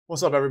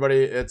What's up,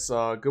 everybody? It's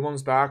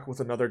Guubums back with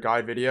another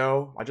guide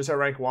video. I just hit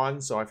rank 1,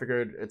 so I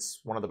figured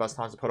it's one of the best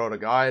times to put out a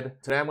guide.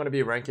 Today I'm going to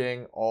be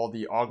ranking all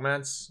the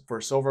augments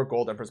for silver,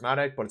 gold, and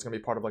prismatic, but it's going to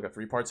be part of like a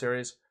 3-part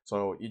series.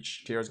 So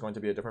each tier is going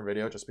to be a different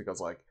video just because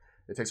like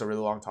it takes a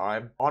really long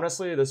time.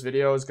 Honestly, this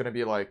video is going to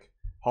be like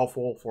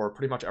helpful for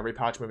pretty much every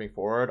patch moving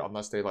forward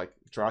unless they like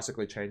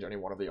drastically change any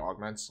one of the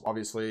augments.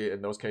 Obviously,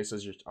 in those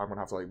cases, I'm going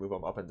to have to like move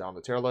them up and down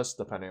the tier list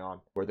depending on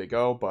where they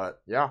go.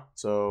 But yeah,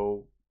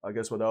 so I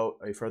guess without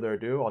a further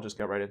ado, I'll just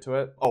get right into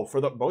it. Oh,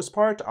 for the most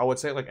part, I would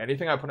say like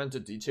anything I put into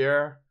D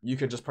tier, you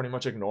can just pretty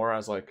much ignore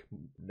as like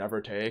never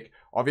take.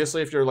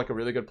 Obviously, if you're like a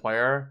really good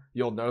player,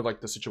 you'll know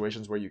like the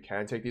situations where you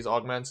can take these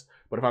augments.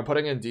 But if I'm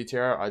putting in D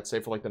tier, I'd say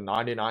for like the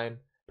 99%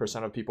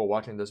 of people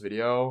watching this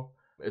video,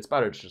 it's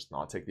better to just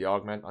not take the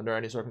augment under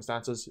any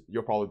circumstances.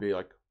 You'll probably be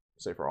like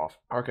safer off.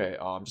 Okay,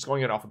 just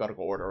going in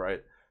alphabetical order,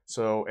 right?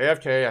 So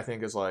AFK I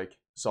think is like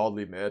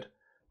solidly mid.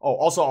 Oh,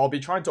 also, I'll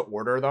be trying to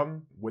order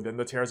them within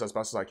the tiers as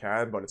best as I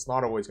can, but it's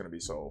not always going to be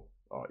so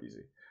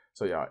easy.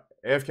 So yeah,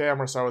 AFK, I'm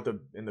going to start with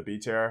in the B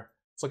tier.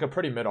 It's like a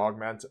pretty mid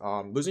augment.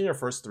 Losing your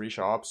first 3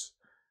 shops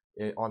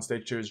on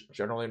stage 2 is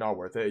generally not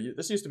worth it.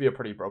 This used to be a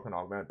pretty broken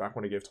augment back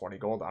when it gave 20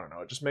 gold. I don't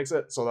know. It just makes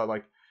it so that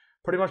like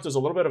pretty much there's a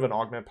little bit of an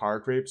augment power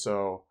creep.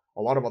 So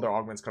a lot of other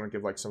augments kind of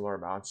give like similar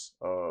amounts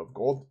of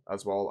gold,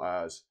 as well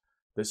as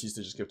this used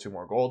to just give 2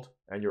 more gold,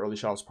 and your early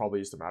shops probably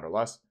used to matter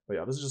less. But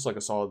yeah, this is just like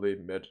a solidly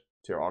mid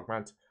tier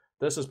augment.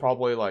 This is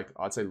probably like,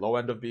 I'd say low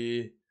end of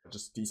B,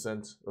 just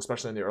decent,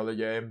 especially in the early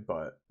game,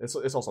 but it's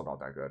also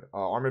not that good.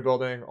 Army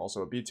building,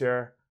 also a B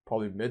tier,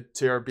 probably mid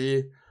tier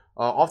B.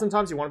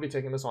 Oftentimes you want to be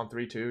taking this on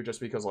 3-2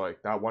 just because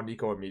like that 1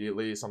 eco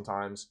immediately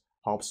sometimes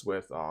helps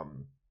with,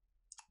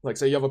 like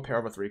say you have a pair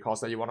of a 3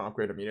 cost that you want to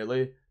upgrade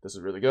immediately. This is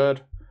really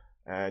good.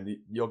 And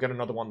you'll get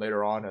another one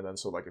later on, and then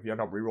so like if you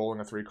end up rerolling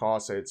a 3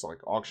 cost, say it's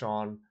like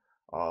Auction,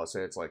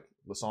 say it's like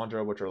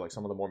Lysandra, which are like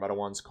some of the more meta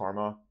ones,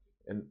 Karma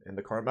in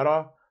the current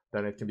meta,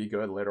 then it can be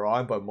good later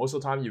on. But most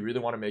of the time, you really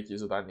want to make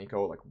use of that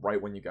Nico like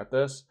right when you get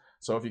this.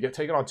 So if you get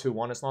taken on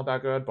 2-1, it's not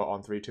that good, but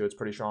on 3-2, it's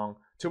pretty strong.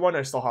 2-1,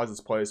 it still has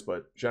its place,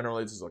 but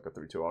generally, this is like a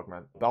 3-2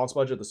 augment. Balance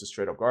budget, this is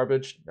straight up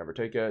garbage. Never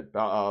take it.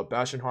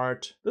 Bastion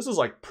Heart, this is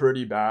like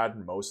pretty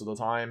bad most of the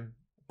time,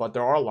 but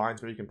there are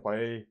lines where you can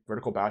play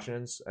vertical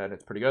bastions, and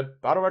it's pretty good.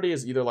 Battle Ready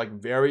is either like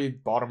very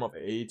bottom of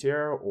A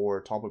tier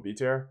or top of B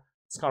tier.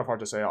 It's kind of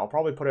hard to say. I'll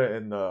probably put it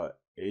in the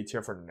A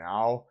tier for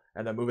now,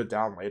 and then move it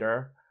down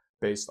later,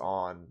 based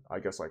on, I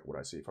guess, like what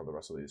I see from the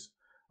rest of these.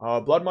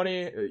 Blood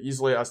Money,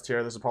 easily S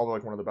tier. This is probably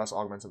like one of the best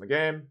augments in the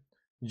game.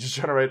 You just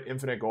generate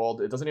infinite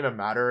gold. It doesn't even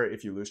matter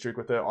if you lose streak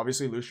with it.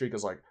 Obviously, lose streak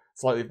is like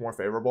slightly more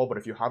favorable, but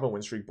if you have a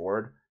win streak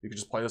board, you can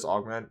just play this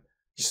augment.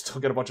 You still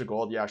get a bunch of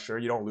gold. Yeah, sure,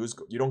 you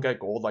don't get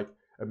gold like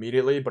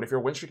immediately, but if you're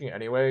win streaking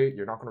anyway,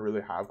 you're not going to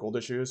really have gold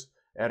issues.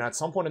 And at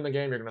some point in the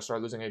game, you're going to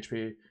start losing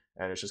HP,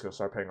 and it's just going to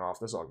start paying off.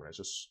 This augment is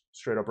just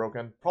straight up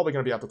broken. Probably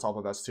going to be at the top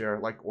of S tier,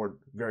 like, or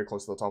very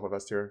close to the top of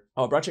S tier.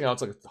 Branching out,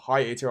 it's like a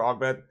high A tier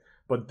augment,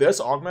 but this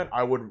augment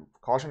I would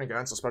caution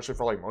against, especially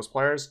for like most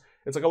players.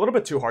 It's like a little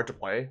bit too hard to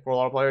play for a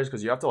lot of players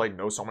because you have to like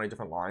know so many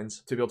different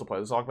lines to be able to play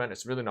this augment.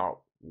 It's really not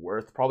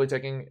worth probably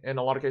taking in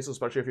a lot of cases,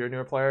 especially if you're a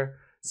newer player.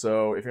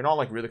 So if you're not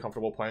like really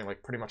comfortable playing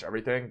like pretty much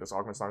everything, this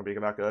augment's not gonna be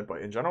that good.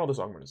 But in general, this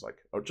augment is like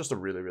just a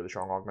really, really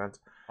strong augment.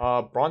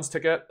 Bronze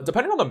ticket,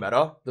 depending on the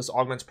meta, this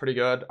augment's pretty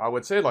good. I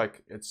would say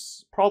like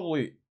it's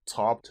probably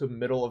top to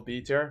middle of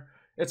B tier.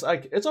 It's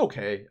like, it's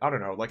okay. I don't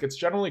know. Like it's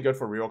generally good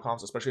for reroll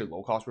comps, especially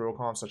low cost reroll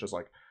comps, such as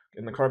like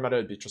in the current meta,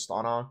 it'd be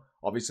Tristana.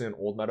 Obviously in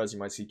old metas, you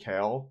might see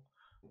Kale.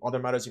 Other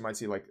metas, you might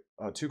see like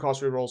 2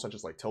 cost rerolls, such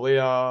as like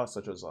Talia,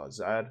 such as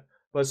Zed.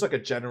 But it's like a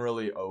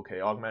generally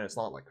okay augment. It's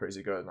not like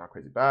crazy good, not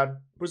crazy bad.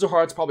 Bruiser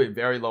Heart's probably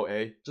very low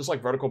A. Just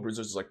like vertical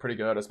bruisers is like pretty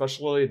good,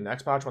 especially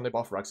next patch when they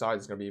buff Rek'Sai,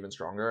 it's gonna be even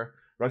stronger.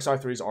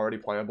 Rek'Sai 3 is already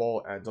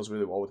playable and does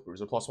really well with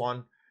Bruiser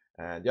 +1.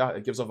 And yeah,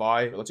 it gives a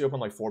Vi. It lets you open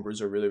like 4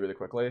 Bruiser really, really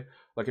quickly.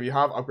 Like if you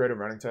have upgraded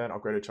Renekton,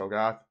 upgraded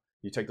Cho'Gath,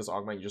 you take this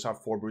augment, you just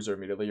have 4 Bruiser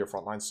immediately. Your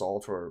frontline's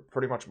solved for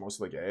pretty much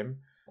most of the game.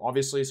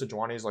 Obviously,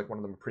 Sejuani is like one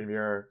of the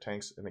premier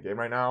tanks in the game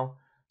right now.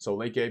 So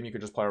late game, you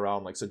could just play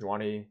around like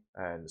Sejuani,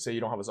 and say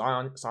you don't have a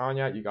Zion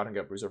yet, you gotta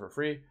get Bruiser for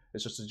free.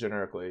 It's just a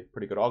generically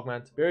pretty good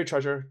augment. Buried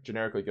Treasure,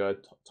 generically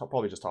good.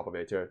 Probably just top of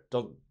A tier.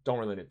 Don't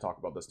really need to talk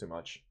about this too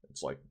much.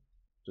 It's like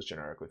just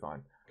generically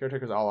fine.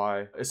 Caretaker's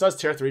Ally. It says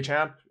tier 3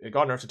 champ. It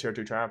got nerfed to tier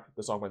 2 champ.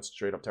 This augment's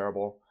straight up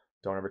terrible.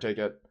 Don't ever take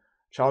it.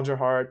 Challenger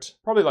Heart,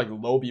 probably like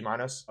low B-.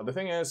 The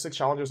thing is, 6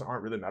 challengers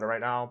aren't really meta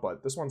right now,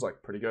 but this one's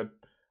like pretty good.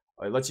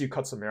 It lets you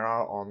cut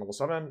Samira on level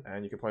 7,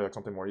 and you can play like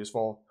something more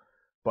useful.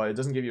 But it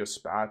doesn't give you a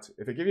spat.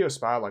 If it gave you a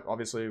spat, like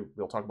obviously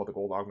we'll talk about the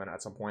gold augment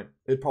at some point.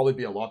 It'd probably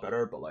be a lot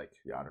better, but like,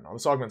 yeah, I don't know.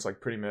 This augment's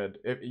like pretty mid.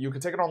 If you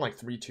could take it on like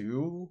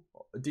 3-2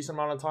 a decent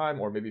amount of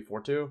time, or maybe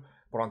 4-2.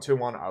 But on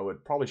 2-1, I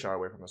would probably shy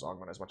away from this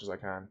augment as much as I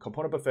can.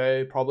 Component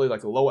Buffet, probably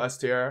like low S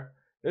tier.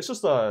 It's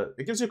just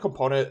it gives you a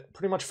component,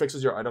 pretty much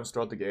fixes your items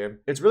throughout the game.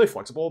 It's really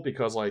flexible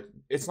because like,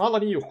 it's not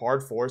letting you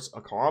hard force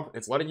a comp.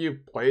 It's letting you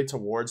play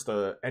towards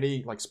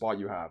any like spot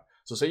you have.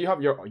 So say you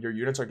have your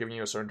units are giving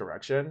you a certain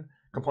direction,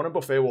 component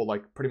buffet will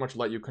like pretty much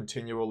let you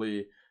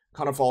continually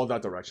kind of follow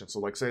that direction. So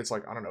like say it's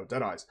like, I don't know,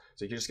 dead eyes.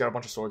 So you can just get a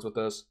bunch of swords with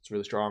this. It's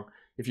really strong.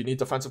 If you need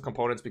defensive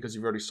components because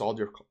you've already solved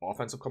your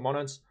offensive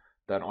components,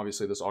 then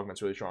obviously this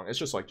augment's really strong. It's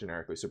just like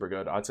generically super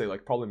good. I'd say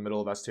like probably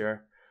middle of S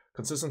tier.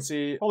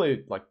 Consistency,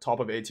 probably like top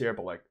of A tier,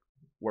 but like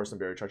worse than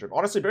Buried Treasure.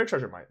 Honestly, Buried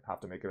Treasure might have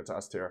to make it into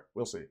S tier.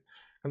 We'll see.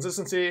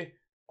 Consistency,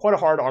 quite a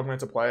hard augment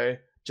to play.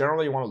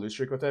 Generally, you want to lose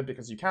streak with it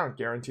because you can't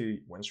guarantee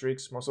win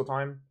streaks most of the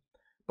time.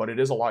 But it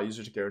is a lot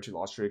easier to guarantee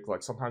loss streak.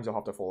 Like sometimes you'll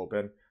have to full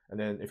open. And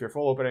then if you're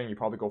full opening, you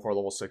probably go for a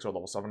level 6 or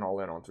level 7 all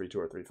in on 3-2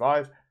 or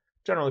 3-5.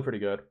 Generally pretty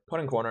good.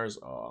 Putting corners,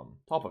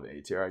 top of A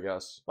tier, I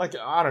guess. Like,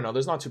 I don't know.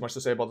 There's not too much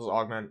to say about this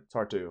augment. It's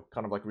hard to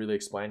kind of like really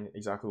explain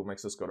exactly what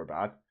makes this good or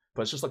bad.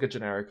 But it's just like a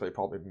generically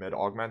probably mid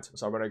augment.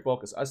 Cybernetic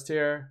Bulk is S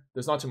tier.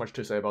 There's not too much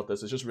to say about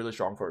this. It's just really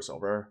strong for a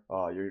silver.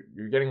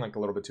 You're getting like a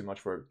little bit too much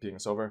for being a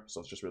silver,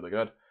 so it's just really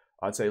good.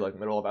 I'd say like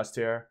middle of S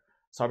tier.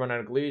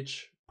 Cybernetic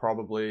Leech,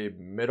 probably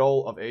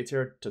middle of A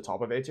tier to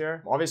top of A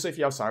tier. Obviously, if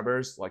you have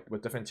cybers like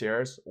with different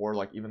tiers or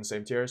like even the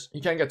same tiers,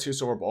 you can't get 2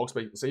 silver bulks,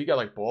 but say you get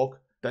like bulk,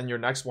 then your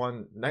next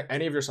one,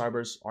 any of your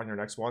cybers on your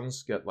next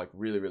ones get like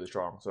really, really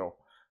strong. So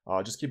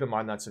just keep in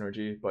mind that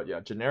synergy. But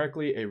yeah,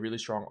 generically a really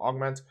strong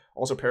augment.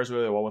 Also pairs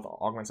really well with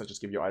augments that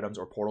just give you items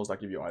or portals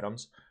that give you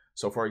items.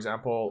 So for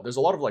example, there's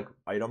a lot of like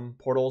item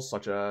portals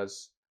such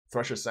as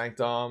Thresher's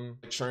Sanctum,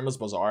 Shurima's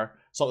Bazaar.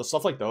 So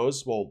stuff like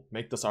those will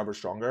make the cyber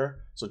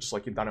stronger. So just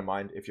like keep that in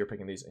mind if you're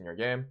picking these in your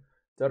game.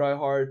 Deadeye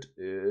Heart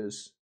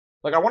is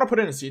like, I want to put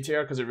it in C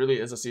tier because it really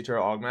is a C tier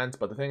augment.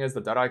 But the thing is the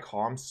Deadeye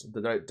comps,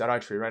 the Deadeye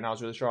tree right now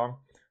is really strong.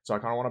 So I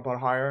kind of want to put it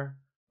higher.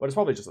 But it's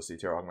probably just a C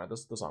tier augment.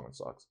 This augment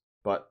sucks.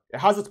 But it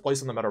has its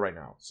place in the meta right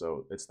now.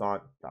 So it's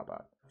not that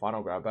bad.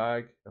 Final grab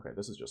bag. Okay,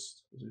 this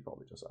is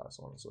probably just ass,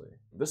 honestly.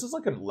 This is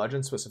like a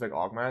legend specific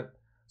augment.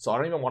 So I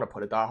don't even want to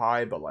put it that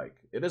high, but like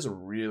it is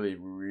really,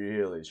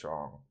 really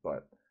strong.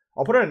 But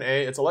I'll put it in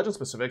A. It's a legend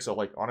specific, so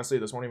like honestly,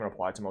 this won't even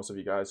apply to most of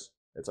you guys.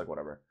 It's like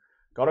whatever.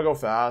 Gotta go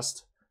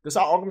fast. This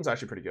augment's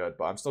actually pretty good,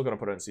 but I'm still gonna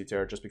put it in C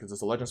tier just because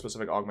it's a legend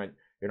specific augment.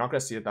 You're not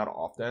gonna see it that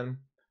often,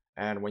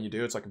 and when you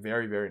do, it's like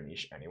very, very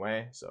niche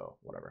anyway. So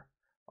whatever.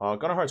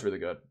 Gunner Heart's really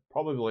good.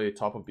 Probably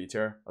top of B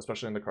tier,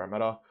 especially in the current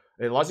meta.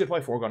 It allows you to play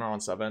 4 Gunner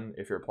on 7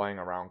 if you're playing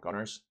around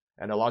Gunners.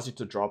 And it allows you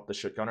to drop the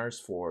shit Gunners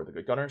for the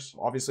good Gunners.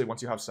 Obviously,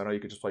 once you have Senna, you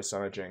can just play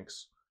Senna,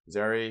 Jinx,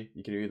 Zeri.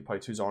 You can either play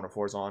 2 Zon or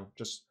 4 Zon.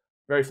 Just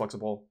very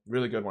flexible.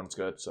 Really good when it's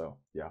good. So,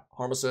 yeah.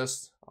 Harm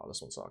Assist. Oh,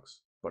 this one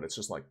sucks. But it's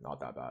just, like, not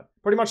that bad.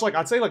 Pretty much, like,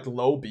 I'd say, like,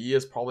 low B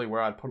is probably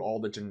where I'd put all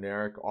the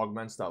generic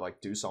augments that, like,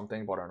 do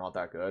something but are not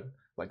that good.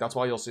 Like, that's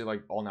why you'll see,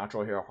 like, all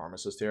natural here, Harm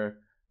Assist here.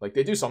 Like,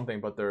 they do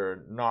something, but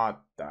they're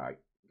not that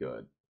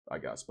good, I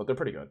guess. But they're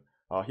pretty good.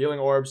 Healing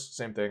Orbs,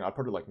 same thing. I'd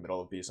put it like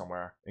middle of B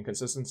somewhere.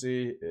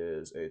 Inconsistency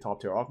is a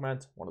top tier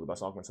augment, one of the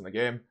best augments in the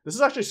game. This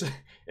is actually,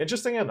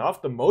 interesting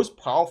enough, the most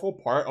powerful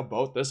part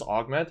about this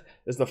augment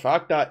is the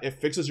fact that it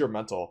fixes your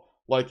mental.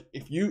 Like,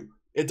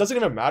 it doesn't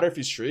even matter if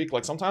you streak.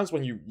 Like, sometimes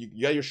when you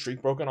get your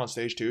streak broken on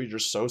stage 2, you're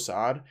just so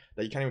sad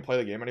that you can't even play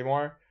the game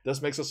anymore.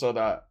 This makes it so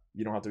that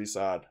you don't have to be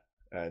sad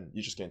and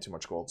you just gain too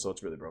much gold, so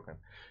it's really broken.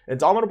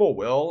 Indomitable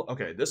Will,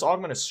 okay, this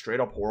augment is straight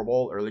up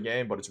horrible early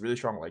game, but it's really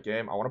strong late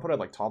game. I want to put it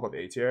like top of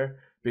A tier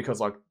because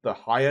like the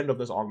high end of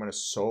this augment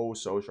is so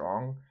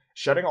strong.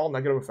 Shedding all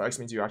negative effects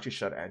means you actually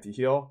shed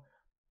anti-heal.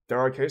 There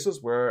are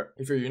cases where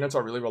if your units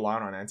are really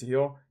reliant on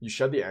anti-heal, you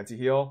shed the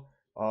anti-heal,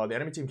 the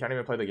enemy team can't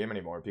even play the game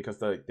anymore because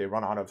they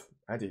run out of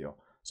anti-heal.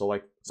 So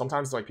like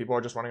sometimes like people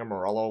are just running a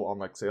Morello on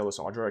like say a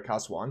Lissandra, it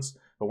casts once,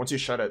 but once you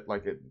shed it,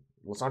 like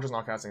Lissandra's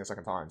not casting a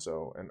second time,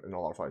 so in a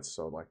lot of fights,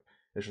 so like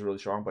it's just really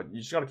strong. But you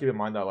just gotta keep in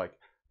mind that like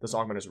this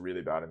augment is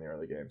really bad in the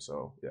early game,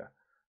 so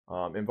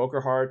yeah. Invoker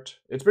Heart,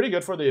 it's pretty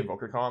good for the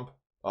Invoker comp.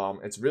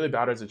 It's really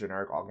bad as a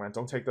generic augment.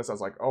 Don't take this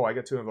as like, oh, I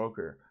get 2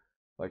 Invoker.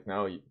 Like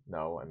no,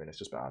 I mean it's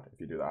just bad if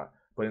you do that.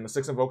 But in the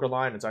 6 Invoker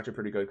line, it's actually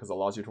pretty good because it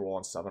allows you to roll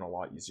on 7 a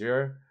lot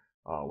easier.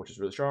 Which is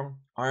really strong.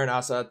 Iron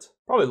Asset,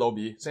 probably low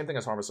B. Same thing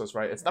as Harm Assist,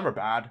 right? It's never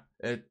bad.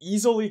 It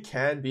easily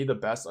can be the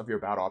best of your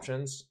bad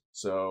options.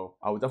 So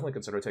I would definitely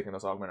consider taking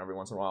this augment every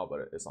once in a while,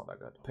 but it's not that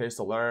good. Pace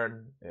to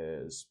Learn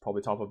is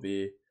probably top of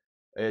B.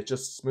 It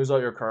just smooths out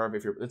your curve.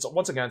 It's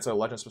once again, it's a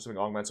legend specific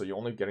augment, so you're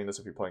only getting this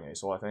if you're playing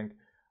ASOL, I think.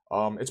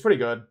 It's pretty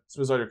good.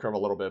 Smooths out your curve a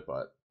little bit,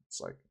 but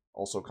it's like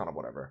also kind of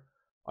whatever.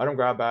 Item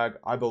Grab Bag,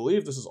 I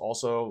believe this is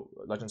also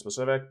legend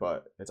specific,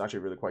 but it's actually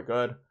really quite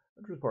good.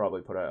 I'd just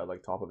probably put it at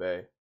like top of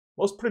A.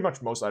 Pretty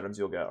much most items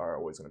you'll get are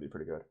always going to be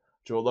pretty good.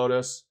 Jewel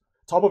Lotus,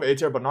 top of A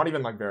tier, but not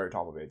even like very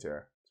top of A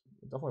tier.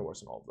 Definitely worse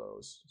than all of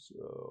those.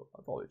 So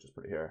I'll probably just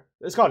put it here.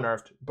 It's got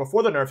nerfed.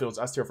 Before the nerf, it was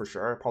S tier for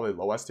sure. Probably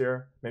low S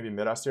tier, maybe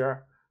mid S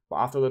tier. But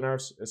after the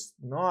nerfs, it's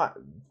not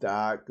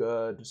that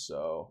good.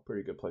 So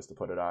pretty good place to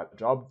put it at.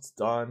 Job's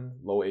done.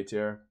 Low A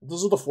tier.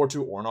 This is the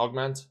 4-2 Ornn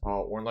augment.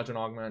 Ornn Legend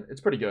augment.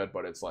 It's pretty good,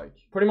 but it's like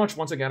pretty much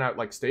once again at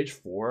like stage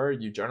 4,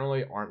 you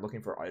generally aren't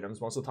looking for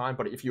items most of the time.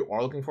 But if you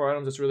are looking for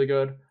items, it's really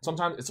good.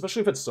 Sometimes,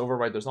 especially if it's silver,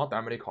 right? There's not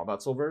that many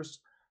combat silvers.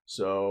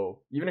 So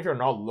even if you're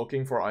not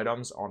looking for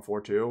items on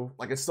 4-2,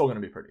 like it's still gonna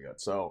be pretty good.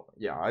 So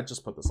yeah, I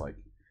just put this like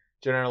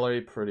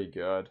generally pretty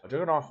good.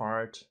 Juggernaut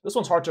Heart. This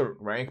one's hard to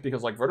rank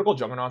because like Vertical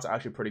Juggernaut's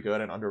actually pretty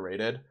good and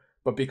underrated.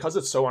 But because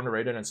it's so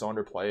underrated and so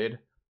underplayed,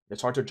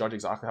 it's hard to judge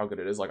exactly how good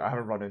it is. Like I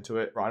haven't run into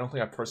it, or I don't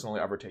think I've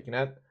personally ever taken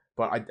it.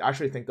 But I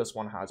actually think this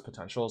one has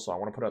potential, so I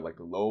want to put it like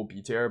low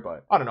B tier,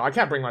 but I don't know. I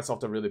can't bring myself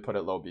to really put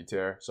it low B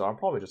tier, so I'm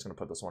probably just going to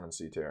put this one in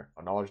C tier.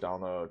 A knowledge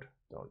download.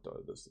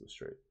 This is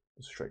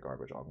straight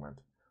garbage augment.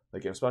 The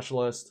game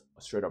specialist,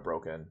 straight up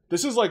broken.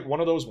 This is like one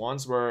of those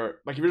ones where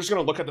like if you're just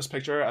going to look at this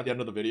picture at the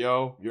end of the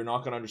video, you're not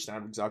going to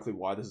understand exactly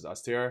why this is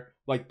S tier.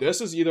 Like this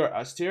is either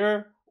S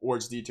tier or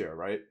it's D tier,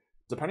 right?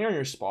 Depending on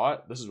your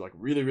spot, this is like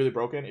really, really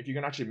broken. If you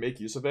can actually make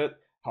use of it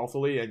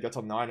healthily and get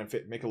to 9 and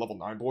make a level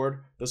 9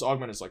 board, this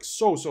augment is like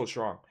so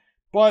strong.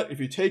 But if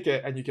you take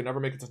it and you can never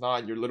make it to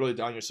 9, you're literally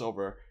down your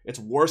silver. It's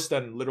worse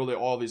than literally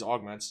all these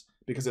augments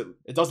because it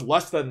does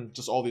less than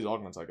just all these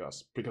augments, I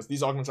guess, because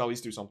these augments at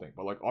least do something.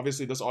 But like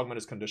obviously this augment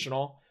is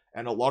conditional,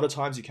 and a lot of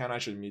times you can't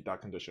actually meet that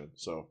condition.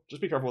 So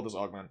just be careful with this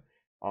augment.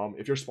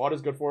 If your spot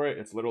is good for it,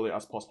 it's literally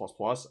S+++,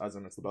 as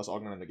in it's the best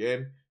augment in the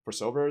game for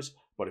silvers.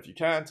 But if you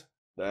can't,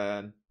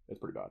 then it's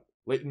pretty bad.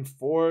 Latent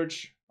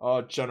Forge,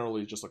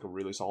 generally just like a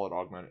really solid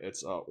augment.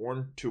 It's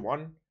Orn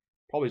 2-1,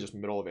 probably just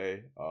middle of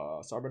A.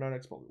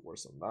 Cybernetics, probably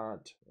worse than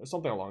that.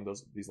 Something along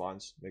these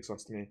lines makes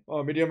sense to me.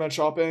 Media Man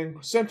Shopping,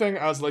 same thing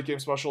as Late Game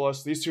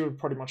Specialist. These two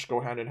pretty much go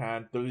hand in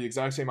hand. They're the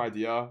exact same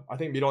idea. I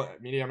think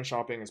Media Man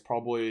Shopping is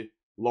probably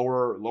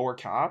lower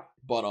cap,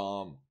 but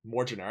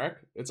more generic.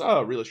 It's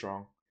really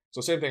strong. So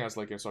same thing as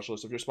Late Game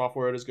Specialist. If your spot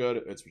for it is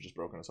good, it's just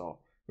broken as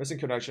hell. Missing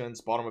Connections,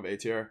 bottom of A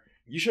tier.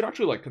 You should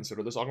actually like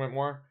consider this augment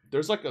more.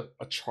 There's like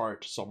a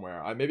chart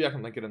somewhere. Maybe I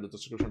can link it in the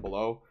description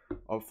below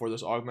for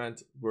this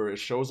augment where it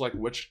shows like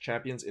which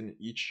champions in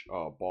each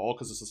ball,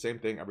 because it's the same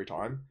thing every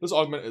time. This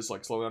augment is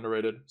like slowly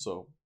underrated,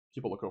 so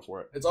keep a lookout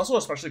for it. It's also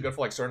especially good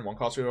for like certain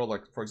one-cost reroll,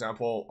 like for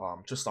example,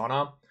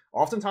 Tristana.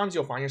 Oftentimes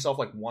you'll find yourself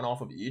like one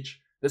off of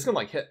each. This can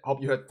like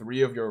help you hit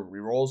 3 of your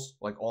rerolls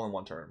like all in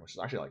one turn, which is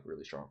actually like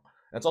really strong.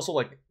 And it's also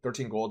like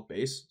 13 gold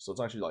base, so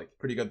it's actually like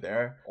pretty good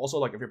there. Also,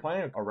 like if you're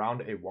playing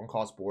around a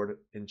one-cost board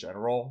in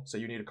general, say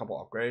you need a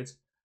couple upgrades,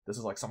 this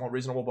is like somewhat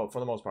reasonable, but for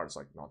the most part, it's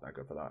like not that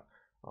good for that.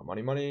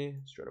 Money,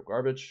 straight up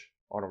garbage,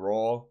 on a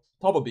roll.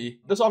 Top of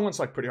B. This augment's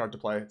like pretty hard to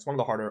play. It's one of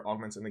the harder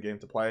augments in the game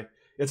to play.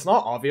 It's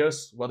not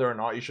obvious whether or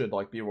not you should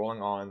like be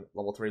rolling on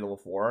level 3, level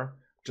 4,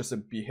 just to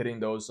be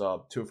hitting those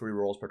 2 free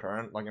rolls per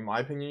turn. Like in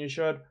my opinion, you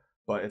should,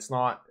 but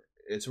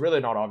it's really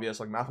not obvious.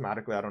 Like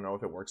mathematically, I don't know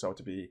if it works out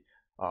to be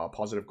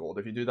positive gold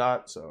if you do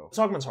that. So this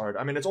augment's hard.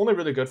 I mean, it's only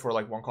really good for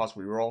like one cost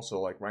reroll.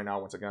 So like right now,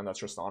 once again, that's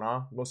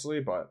Tristana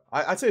mostly, but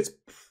I'd say it's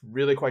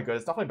really quite good.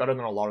 It's definitely better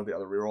than a lot of the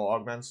other reroll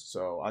augments.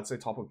 So I'd say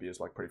top of B is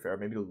like pretty fair.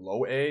 Maybe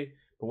low A,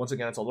 but once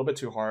again, it's a little bit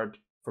too hard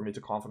for me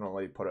to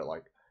confidently put it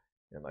like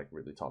in like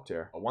really top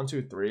tier. 1,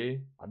 2,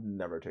 3. I've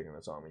never taken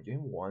this augment.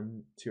 Game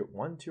 1, tier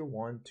 1,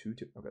 2,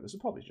 2. Okay, this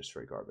is probably just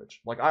straight garbage.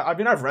 Like I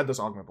mean, I've read this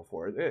augment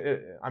before.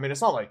 I mean,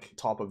 it's not like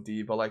top of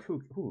D, but like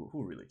who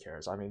really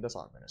cares? I mean, this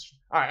augment is.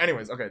 All right.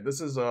 Anyways, okay,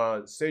 this is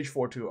a stage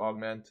 4-2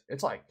 augment.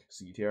 It's like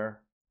C tier.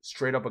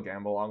 Straight up a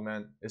gamble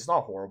augment. It's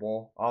not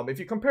horrible. If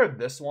you compare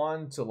this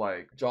one to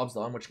like Jobs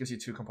Done, which gives you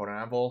 2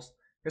 component anvils,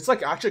 it's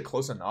like actually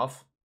close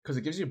enough, because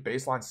it gives you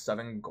baseline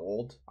 7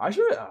 gold.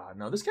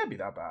 No, this can't be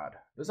that bad.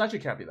 This actually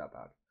can't be that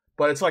bad.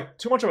 But it's like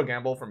too much of a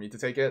gamble for me to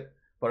take it.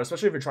 But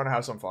especially if you're trying to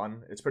have some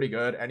fun, it's pretty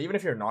good. And even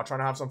if you're not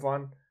trying to have some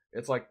fun,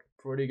 it's like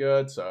pretty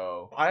good.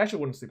 So I actually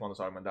wouldn't sleep on this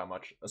augment that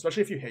much.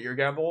 Especially if you hit your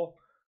gamble,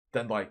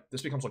 then like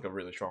this becomes like a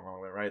really strong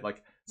augment, right?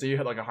 Like say you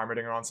hit like a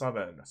Heimerdinger on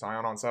 7,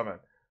 Scion on 7,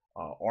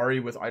 Ari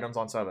with items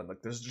on 7.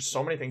 Like there's just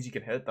so many things you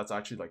can hit that's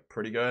actually like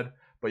pretty good.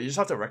 But you just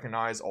have to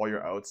recognize all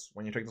your outs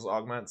when you take this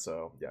augment.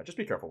 So yeah, just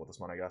be careful with this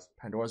one, I guess.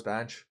 Pandora's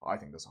Bench. I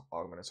think this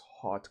augment is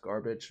hot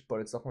garbage, but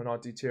it's definitely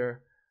not D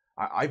tier.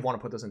 I want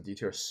to put this in D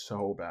tier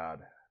so bad,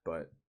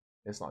 but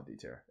it's not D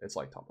tier. It's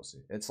like top of C.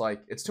 It's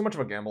like, it's too much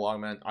of a gamble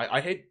augment. I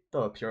hate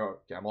the pure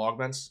gamble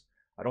augments.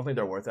 I don't think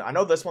they're worth it. I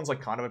know this one's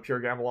like kind of a pure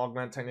gamble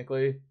augment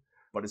technically,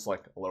 but it's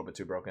like a little bit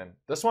too broken.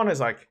 This one is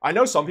like, I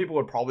know some people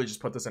would probably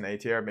just put this in A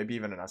tier, maybe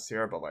even an S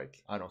tier, but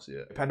like, I don't see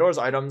it. Pandora's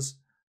Items.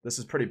 This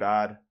is pretty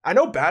bad. I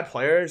know bad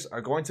players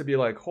are going to be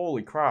like,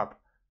 holy crap,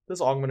 this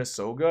augment is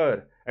so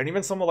good. And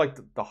even some of like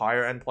the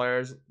higher end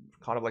players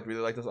kind of like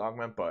really like this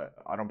augment, but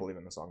I don't believe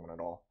in this augment at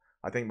all.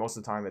 I think most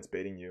of the time it's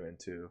baiting you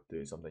into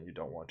doing something you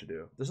don't want to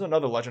do. This is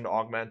another legend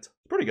augment. It's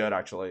pretty good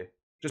actually.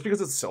 Just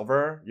because it's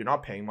silver, you're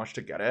not paying much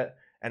to get it.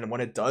 And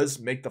when it does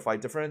make the fight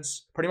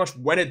difference, pretty much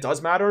when it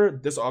does matter,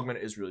 this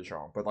augment is really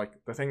strong. But like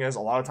the thing is, a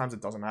lot of times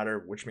it doesn't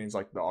matter, which means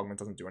like the augment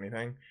doesn't do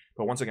anything.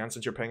 But once again,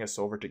 since you're paying a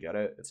silver to get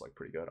it, it's like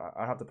pretty good.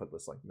 I have to put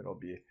this like middle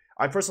B.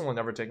 I personally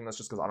never taken this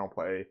just because I don't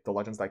play the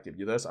legends that give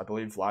you this. I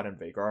believe Vlad and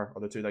Vagar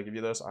are the 2 that give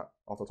you this.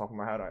 Off the top of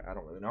my head, I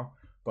don't really know.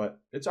 But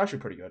it's actually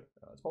pretty good.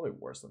 It's probably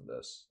worse than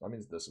this. That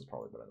means this is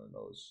probably better than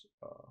those.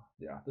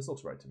 Yeah, this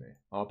looks right to me.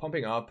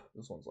 Pumping Up.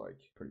 This one's like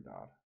pretty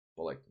bad,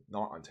 but like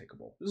not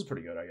untakeable. This is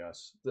pretty good, I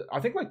guess. I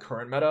think like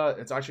current meta,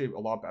 it's actually a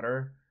lot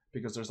better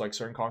because there's like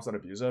certain comps that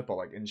abuse it, but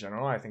like in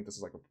general, I think this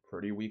is like a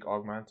pretty weak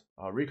augment.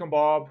 Recon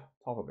Bob,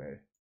 top of A.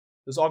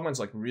 This augment's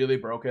like really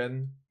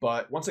broken,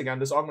 but once again,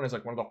 this augment is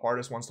like one of the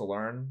hardest ones to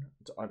learn,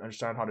 to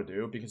understand how to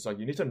do, because like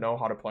you need to know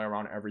how to play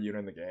around every unit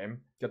in the game,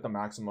 get the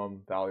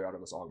maximum value out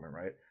of this augment,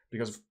 right?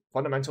 Because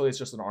fundamentally it's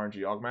just an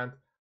RNG augment,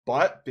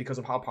 but because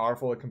of how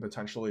powerful it can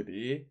potentially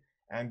be,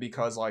 and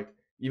because like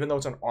even though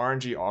it's an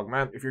RNG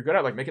augment, if you're good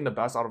at like making the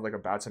best out of like a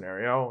bad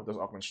scenario, this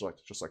augment's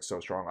just like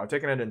so strong. I've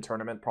taken it in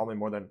tournament probably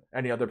more than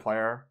any other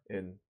player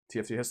in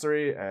TFT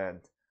history, and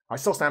I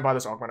still stand by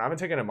this augment. I haven't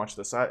taken it much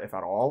this set, if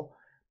at all.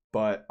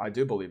 But I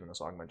do believe in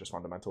this augment, just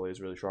fundamentally is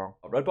really strong.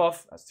 Red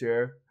buff, S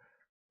tier,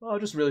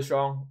 just really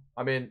strong.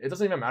 I mean, it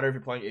doesn't even matter if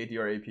you're playing AD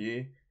or AP.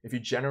 If you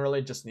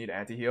generally just need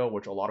anti-heal,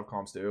 which a lot of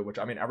comps do, which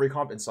I mean, every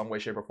comp in some way,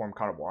 shape, or form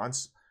kind of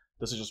wants,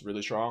 this is just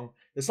really strong.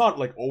 It's not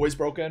like always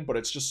broken, but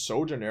it's just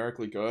so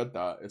generically good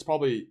that it's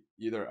probably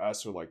either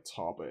S or like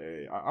top of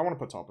A. I want to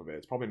put top of A.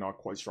 It's probably not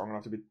quite strong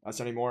enough to be S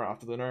anymore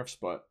after the nerfs,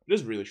 but it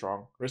is really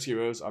strong. Risky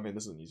Rose, I mean,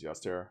 this is an easy S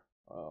tier.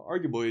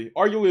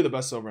 Arguably the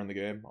best silver in the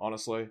game,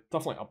 honestly.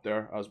 Definitely up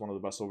there as one of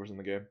the best silvers in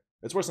the game.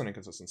 It's worse than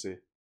Inconsistency.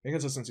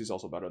 Inconsistency is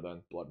also better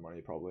than Blood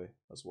Money, probably,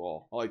 as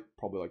well. I like,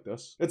 probably like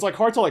this. It's like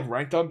hard to like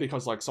rank them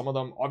because like some of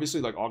them,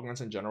 obviously like Augments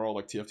in general,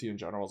 like TFT in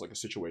general is like a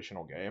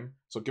situational game.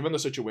 So given the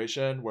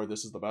situation where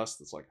this is the best,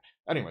 it's like,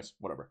 anyways,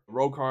 whatever.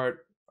 Rogue card,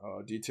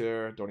 D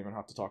tier, don't even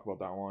have to talk about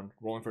that one.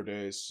 Rolling for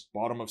Days,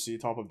 bottom of C,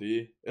 top of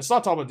D. It's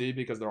not top of D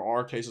because there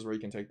are cases where you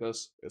can take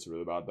this. It's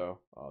really bad though.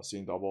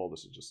 Seeing double,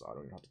 this is just, I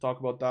don't even have to talk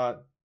about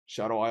that.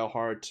 Shadow Isle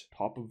Heart,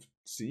 top of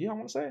C, I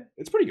want to say.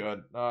 It's pretty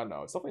good.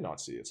 No, it's definitely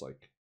not C. It's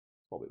like,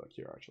 probably like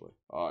here actually.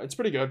 It's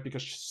pretty good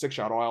because 6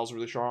 Shadow Isle is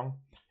really strong.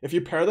 If you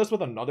pair this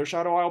with another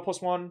Shadow Isle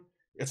 +1,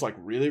 it's like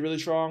really, really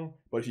strong.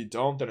 But if you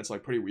don't, then it's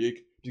like pretty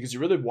weak because you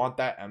really want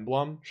that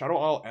emblem. Shadow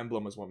Isle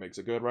emblem is what makes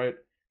it good, right?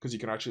 Because you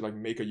can actually like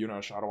make a unit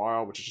a Shadow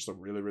Isle, which is just a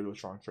really, really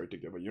strong trait to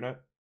give a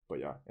unit. But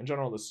yeah, in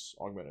general, this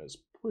augment is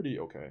pretty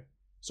okay.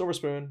 Silver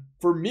Spoon.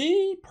 For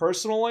me,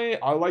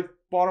 personally, I like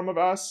bottom of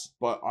S,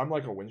 but I'm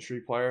like a win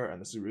streak player, and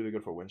this is really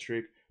good for win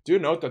streak. Do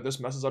note that this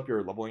messes up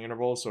your leveling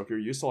intervals, so if you're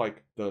used to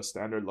like the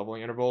standard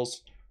leveling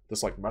intervals,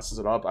 this like messes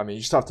it up. I mean,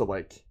 you just have to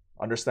like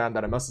understand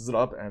that it messes it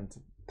up and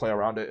play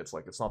around it. It's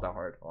like, it's not that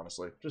hard,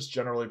 honestly. Just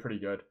generally pretty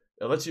good.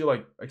 It lets you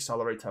like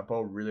accelerate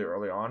tempo really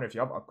early on. If you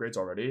have upgrades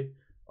already,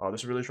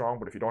 this is really strong,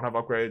 but if you don't have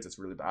upgrades, it's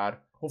really bad.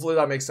 Hopefully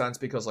that makes sense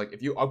because like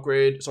if you're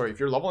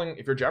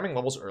jamming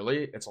levels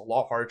early, it's a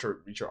lot harder to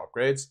reach your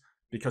upgrades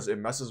because it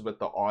messes with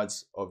the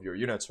odds of your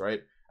units,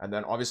 right? And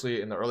then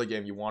obviously in the early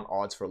game, you want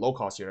odds for low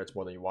cost units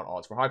more than you want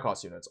odds for high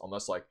cost units,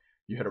 unless like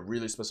you hit a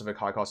really specific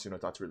high cost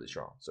unit that's really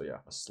strong. So yeah,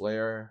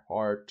 Slayer,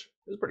 Heart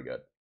is pretty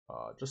good.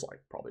 Just like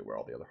probably where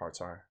all the other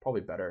hearts are,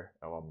 probably better.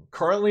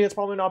 Currently it's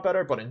probably not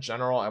better, but in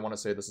general, I want to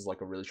say this is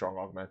like a really strong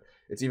augment.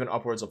 It's even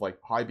upwards of like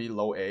high B,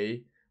 low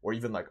A, or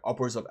even like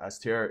upwards of S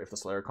tier if the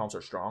Slayer comps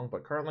are strong,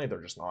 but currently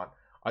they're just not.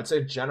 I'd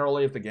say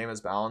generally if the game is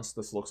balanced,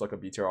 this looks like a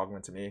B tier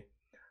augment to me.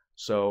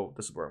 So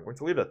this is where I'm going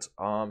to leave it.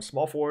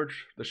 Small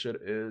Forge, this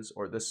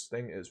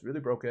thing is really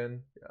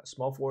broken. Yeah,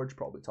 Small Forge,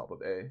 probably top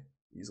of A,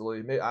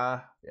 easily. Yeah,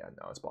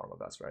 no, it's bottom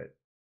of S, right?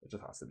 It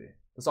just has to be.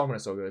 This augment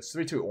is so good. It's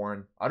 3-2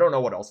 Ornn. I don't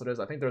know what else it is.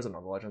 I think there's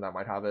another legend that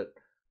might have it.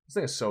 This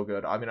thing is so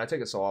good. I mean, I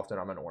take it so often.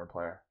 I'm an Ornn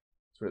player.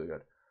 It's really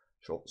good.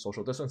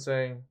 Social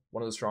Distancing,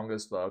 one of the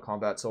strongest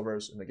combat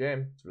silvers in the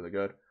game. It's really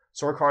good.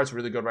 Sword card's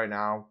really good right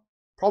now.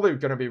 Probably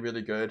going to be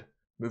really good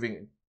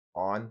moving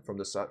on from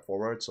the set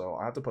forward. So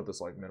I have to put this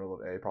like middle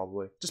of A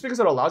probably. Just because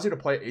it allows you to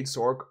play 8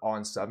 Sorc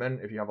on 7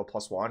 if you have a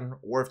 +1,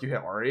 or if you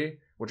hit Ari,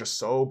 which is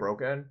so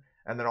broken.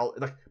 And then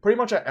like pretty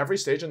much at every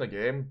stage in the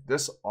game,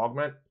 this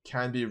augment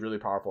can be really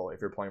powerful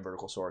if you're playing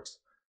vertical Sorcs.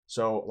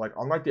 So like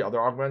unlike the other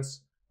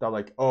augments, that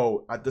like,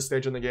 oh, at this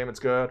stage in the game it's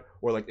good,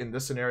 or like in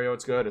this scenario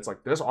it's good. It's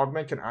like this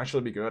augment can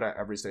actually be good at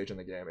every stage in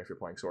the game if you're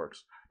playing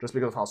Sorcs. Just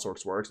because of how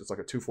Sorcs works, it's like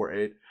a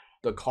 2-4-8.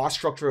 The cost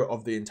structure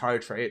of the entire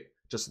trait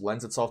just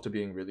lends itself to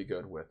being really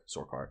good with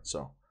Sorc card.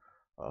 So,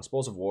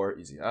 Spoils of War,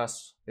 easy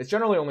S. It's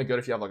generally only good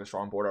if you have like a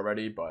strong board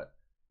already, but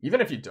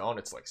even if you don't,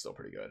 it's like still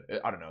pretty good.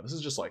 I don't know, this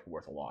is just like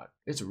worth a lot.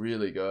 It's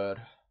really good,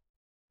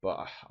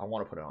 but I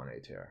want to put it on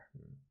A tier.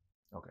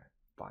 Okay,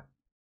 fine.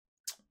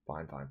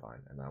 Fine.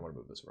 And then I want to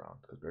move this around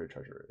because Buried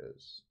Treasure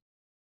is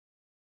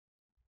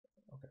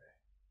okay.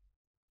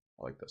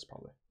 I like this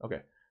probably.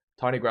 Okay.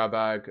 Tiny Grab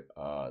Bag.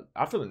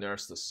 After the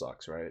nerfs, this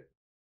sucks, right?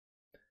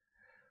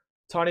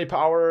 Tiny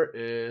Power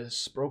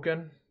is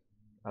broken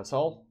as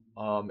hell.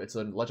 It's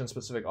a legend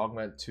specific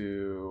augment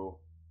to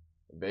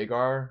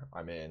Vagar.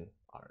 I mean,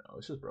 I don't know.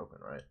 It's just broken,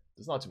 right?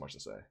 There's not too much to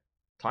say.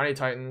 Tiny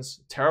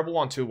Titans, terrible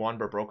on 2-1,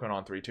 but broken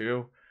on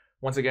 3-2.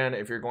 Once again,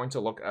 if you're going to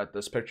look at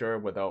this picture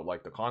without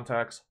like the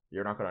context,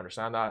 you're not going to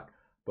understand that.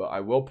 But I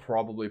will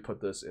probably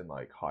put this in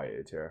like high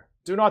A tier.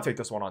 Do not take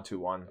this one on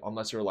 2-1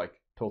 unless you're like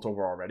tilt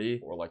over already,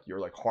 or like you're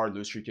like hard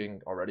lose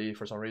streaking already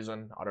for some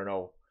reason. I don't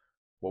know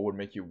what would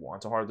make you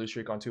want a hard lose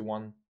streak on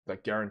 2-1,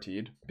 like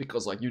guaranteed,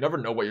 because like you never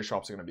know what your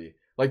shops are going to be.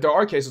 Like there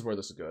are cases where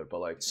this is good, but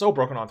like so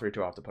broken on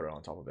 3-2, I have to put it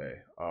on top of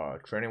A.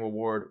 Training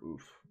Reward,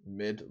 oof,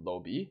 mid, low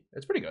B.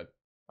 It's pretty good.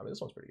 I mean, this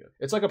one's pretty good.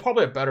 It's like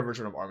probably a better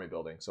version of army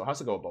building, so it has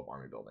to go above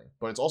army building.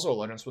 But it's also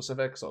legend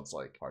specific, so it's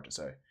like hard to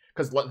say.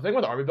 Because the thing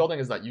with army building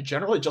is that you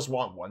generally just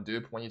want 1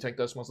 dupe when you take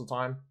this most of the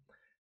time.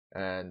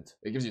 And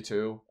it gives you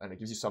 2, and it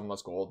gives you 7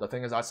 less gold. The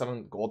thing is that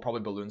 7 gold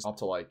probably balloons up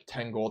to like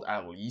 10 gold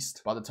at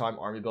least by the time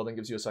army building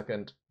gives you a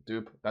second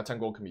dupe. That 10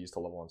 gold can be used to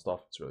level and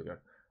stuff. It's really good.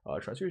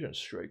 Transfusion is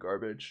straight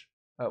garbage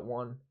at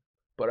 1,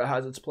 but it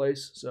has its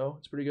place, so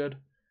it's pretty good.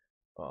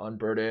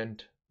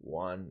 Unburdened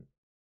 1,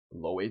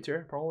 low A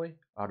tier probably.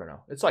 I don't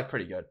know. It's like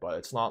pretty good, but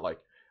it's not like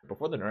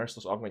before the nerfs.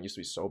 This augment used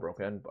to be so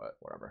broken, but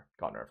whatever.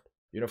 Got nerfed.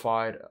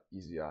 Unified,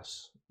 easy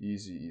S,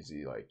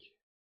 easy like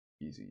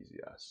easy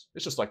S.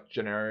 It's just like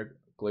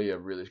generically a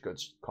really good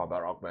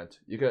combat augment.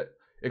 You could,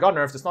 it got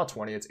nerfed. It's not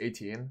 20, it's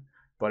 18,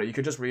 but you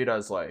could just read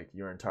as like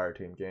your entire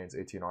team gains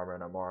 18 armor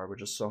and MR,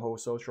 which is so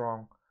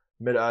strong.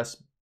 Mid S,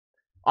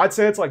 I'd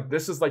say it's like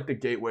this is like the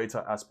gateway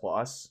to S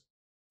plus.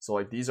 So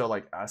like these are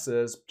like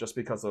S's just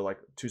because they're like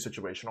too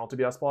situational to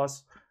be S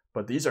plus,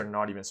 but these are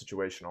not even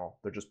situational.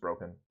 They're just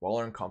broken.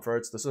 Well-earned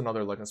comforts. This is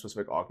another legend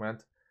specific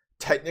augment.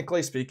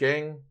 Technically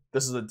speaking,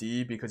 this is a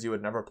D because you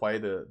would never play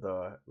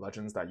the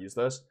legends that use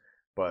this,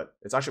 but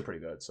it's actually pretty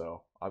good.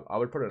 So I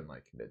would put it in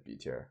like mid B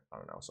tier. I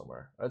don't know,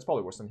 somewhere. It's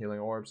probably worse than healing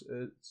orbs.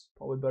 It's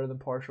probably better than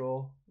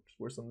partial. It's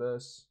worse than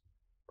this.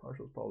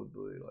 Partial is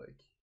probably like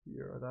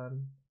here or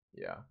then.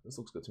 Yeah, this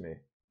looks good to me.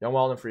 Young,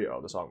 wild, and free.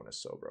 Oh, this augment is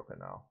so broken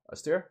now.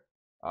 S tier?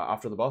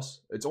 After the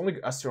bus. It's only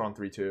S tier on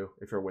 3-2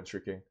 if you're win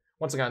streaking.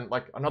 Once again,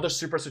 like another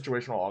super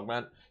situational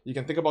augment. You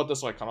can think about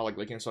this like kind of like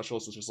linking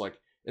specialist, which is like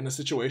in the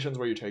situations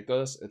where you take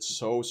this, it's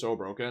so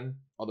broken.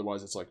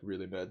 Otherwise, it's like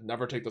really mid.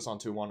 Never take this on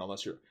 2-1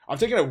 unless you're... I've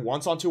taken it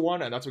once on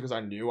 2-1, and that's because I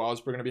knew I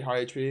was going to be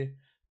high HP.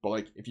 But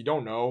like, if you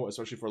don't know,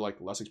 especially for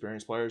like less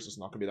experienced players, it's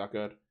not going to be that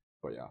good.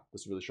 But yeah,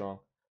 this is really strong.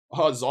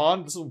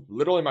 Zon, this is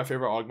literally my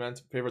favorite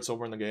augment, favorite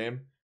silver in the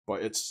game.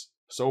 But it's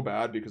so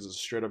bad because it's a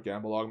straight up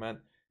gamble augment.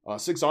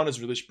 6 Zon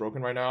is really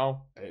broken right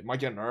now. It might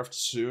get nerfed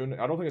soon.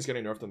 I don't think it's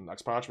getting nerfed in the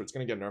next patch, but it's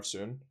going to get nerfed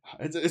soon.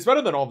 It's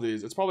better than all of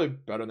these. It's probably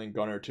better than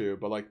Gunner too,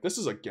 but like this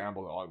is a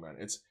gamble augment.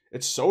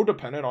 It's so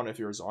dependent on if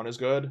your Zon is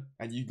good,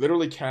 and you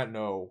literally can't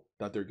know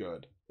that they're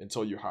good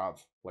until you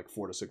have like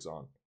 4 to 6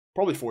 Zon.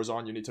 Probably 4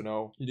 Zon you need to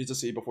know. You need to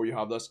see before you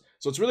have this.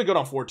 So it's really good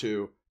on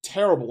 4-2,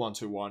 terrible on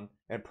 2-1,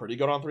 and pretty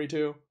good on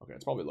 3-2. Okay,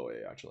 it's probably low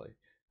A actually.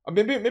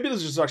 Maybe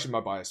this is just actually my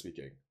bias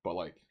speaking, but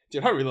like,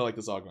 dude, I really like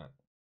this augment.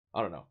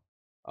 I don't know.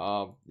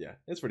 Yeah,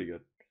 it's pretty good.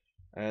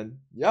 And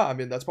yeah, I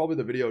mean, that's probably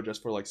the video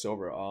just for like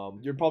silver.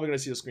 You're probably gonna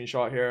see a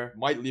screenshot here.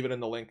 Might leave it in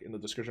the link in the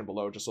description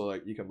below just so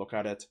that you can look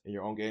at it in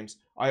your own games.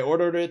 I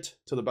ordered it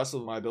to the best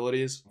of my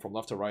abilities from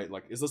left to right.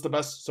 Like, is this the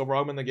best silver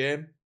augment in the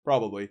game?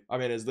 Probably. I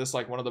mean, is this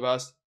like one of the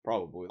best?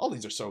 Probably. All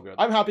these are so good.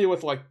 I'm happy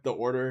with like the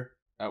order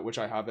at which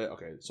I have it.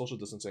 Okay, social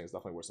distancing is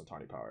definitely worse than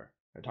tiny power.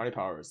 And tiny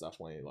power is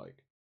definitely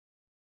like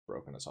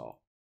broken as hell.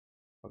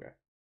 Okay.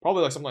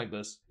 Probably like something like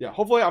this. Yeah,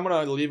 hopefully I'm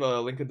going to leave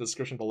a link in the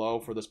description below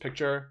for this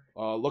picture.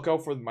 Look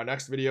out for my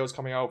next videos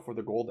coming out for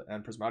the gold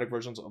and prismatic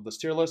versions of this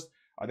tier list.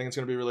 I think it's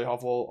going to be really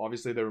helpful.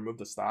 Obviously, they removed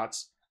the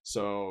stats.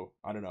 So,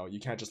 I don't know. You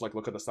can't just like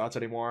look at the stats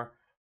anymore.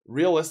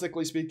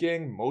 Realistically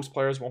speaking, most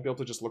players won't be able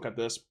to just look at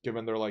this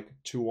given they're like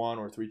 2-1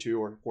 or 3-2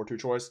 or 4-2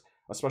 choice,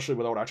 especially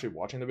without actually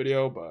watching the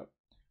video. But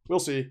we'll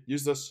see.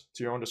 Use this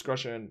to your own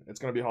discretion. It's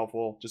going to be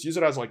helpful. Just use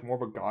it as like more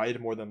of a guide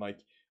more than like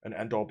an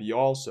end-all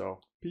be-all.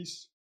 So,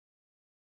 peace.